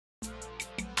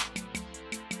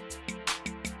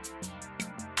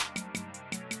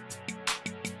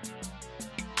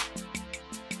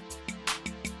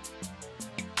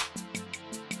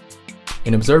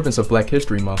In observance of Black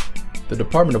History Month, the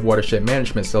Department of Watershed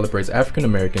Management celebrates African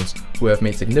Americans who have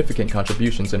made significant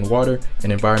contributions in water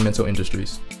and environmental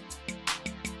industries.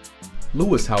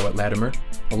 Lewis Howard Latimer,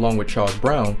 along with Charles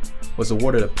Brown, was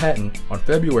awarded a patent on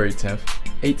February 10,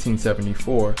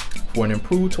 1874 for an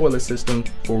improved toilet system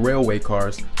for railway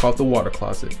cars called the water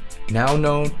closet, now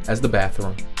known as the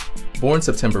bathroom. Born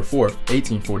September 4,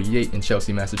 1848 in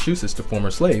Chelsea, Massachusetts to former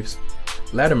slaves,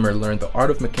 Latimer learned the art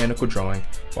of mechanical drawing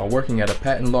while working at a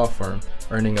patent law firm,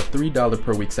 earning a $3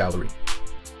 per week salary.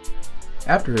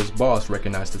 After his boss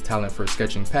recognized his talent for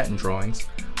sketching patent drawings,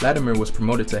 Latimer was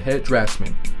promoted to head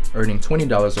draftsman, earning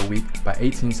 $20 a week by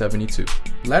 1872.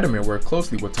 Latimer worked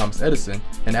closely with Thomas Edison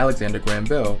and Alexander Graham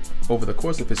Bell over the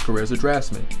course of his career as a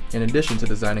draftsman, in addition to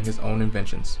designing his own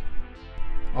inventions.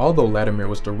 Although Latimer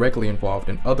was directly involved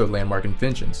in other landmark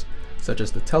inventions, such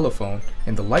as the telephone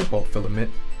and the light bulb filament,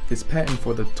 his patent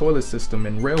for the toilet system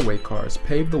in railway cars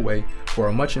paved the way for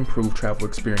a much improved travel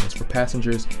experience for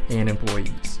passengers and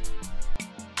employees.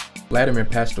 Latimer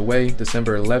passed away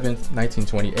December 11,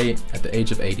 1928 at the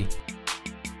age of 80.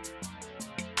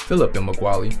 Phillip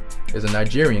Emeagwali is a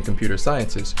Nigerian computer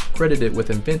scientist credited with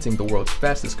inventing the world's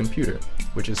fastest computer,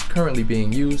 which is currently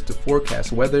being used to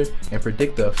forecast weather and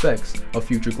predict the effects of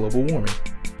future global warming.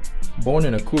 Born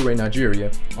in Akure,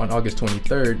 Nigeria on August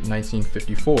 23,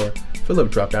 1954,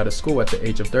 Phillip dropped out of school at the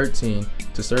age of 13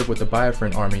 to serve with the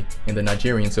Biafran Army in the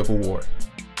Nigerian Civil War.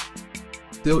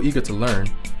 Still eager to learn,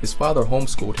 his father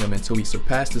homeschooled him until he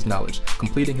surpassed his knowledge,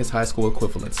 completing his high school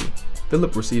equivalency.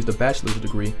 Phillip received a bachelor's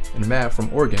degree in math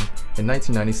from Oregon in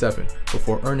 1997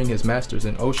 before earning his master's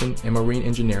in ocean and marine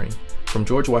engineering from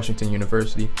George Washington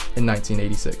University in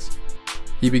 1986.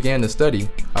 He began to study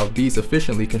how bees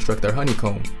efficiently construct their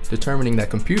honeycomb, determining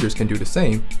that computers can do the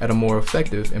same at a more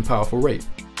effective and powerful rate.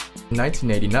 In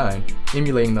 1989,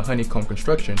 emulating the honeycomb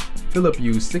construction, Phillip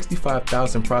used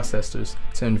 65,000 processors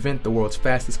to invent the world's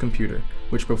fastest computer,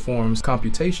 which performs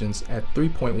computations at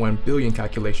 3.1 billion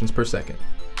calculations per second.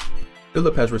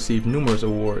 Phillip has received numerous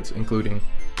awards, including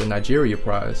the Nigeria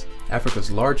Prize,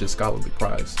 Africa's largest scholarly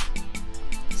prize,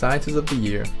 Scientist of the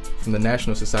Year from the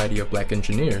National Society of Black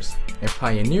Engineers, and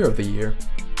Pioneer of the Year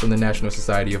from the National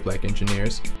Society of Black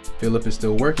Engineers. Phillip is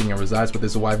still working and resides with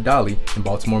his wife Dolly in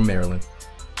Baltimore, Maryland.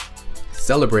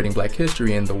 Celebrating Black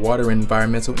history in the water and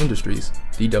environmental industries,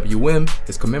 DWM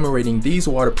is commemorating these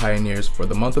water pioneers for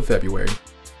the month of February.